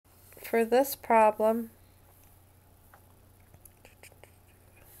for this problem,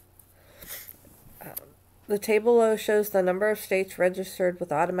 the table below shows the number of states registered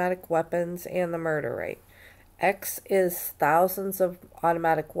with automatic weapons and the murder rate. X is thousands of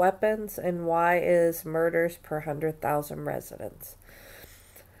automatic weapons, and Y is murders per 100,000 residents.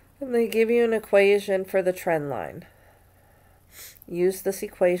 And they give you an equation for the trend line. Use this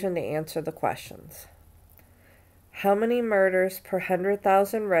equation to answer the questions. How many murders per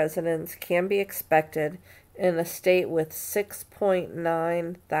 100,000 residents can be expected in a state with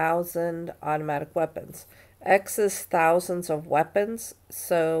 6.9 thousand automatic weapons? X is thousands of weapons,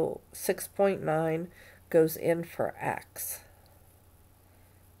 so 6.9 goes in for X.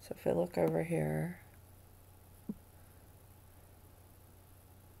 So if we look over here,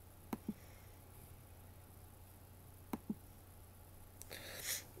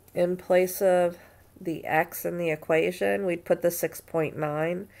 in place of the X in the equation, we'd put the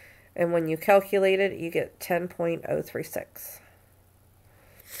 6.9, and when you calculate it, you get 10.036.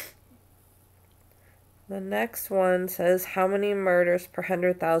 The next one says how many murders per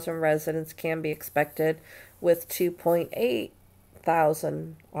 100,000 residents can be expected with 2.8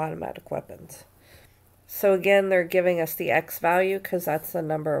 thousand automatic weapons. So again, they're giving us the X value because that's the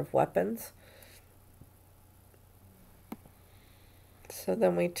number of weapons. So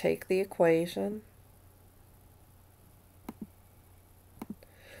then we take the equation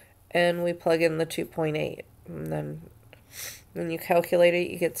and we plug in the 2.8, and then when you calculate it,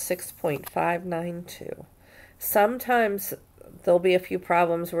 you get 6.592. Sometimes there'll be a few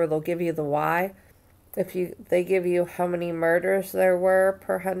problems where they'll give you the Y. If they give you how many murders there were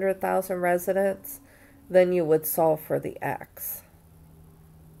per 100,000 residents, then you would solve for the X.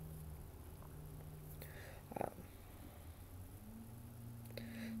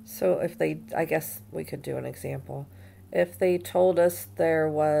 So if they, I guess we could do an example. If they told us there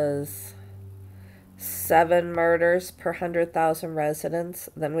was 7 murders per 100,000 residents,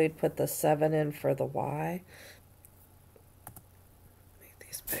 then we'd put the 7 in for the Y. Make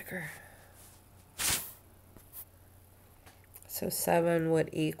these bigger. So 7 would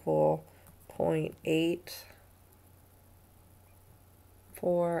equal 0.8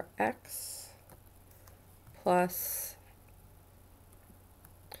 for X plus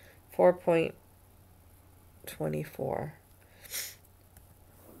 4.24.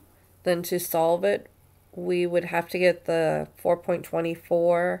 Then to solve it, we would have to get the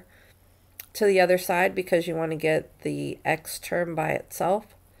 4.24 to the other side because you want to get the X term by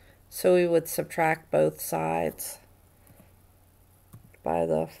itself. So we would subtract both sides by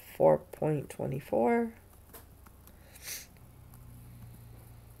the 4.24.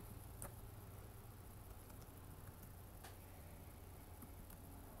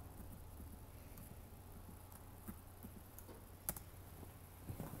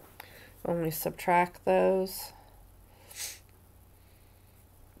 When we subtract those,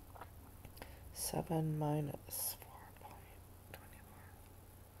 7 minus 4.24,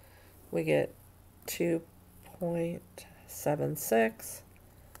 we get 2.76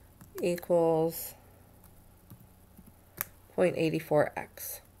 equals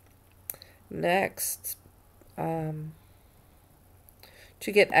 0.84x. Next, to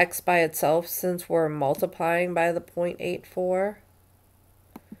get x by itself, since we're multiplying by the 0.84,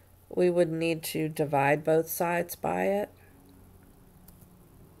 we would need to divide both sides by it.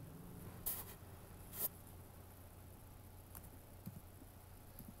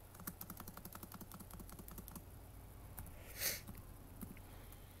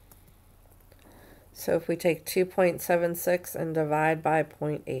 So if we take 2.76 and divide by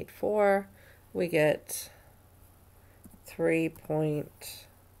 0.84, we get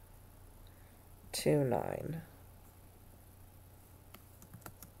 3.29.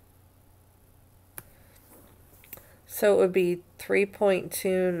 So it would be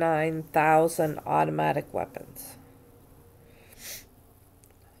 3.29 thousand automatic weapons.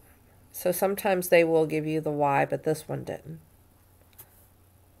 So sometimes they will give you the Y, but this one didn't.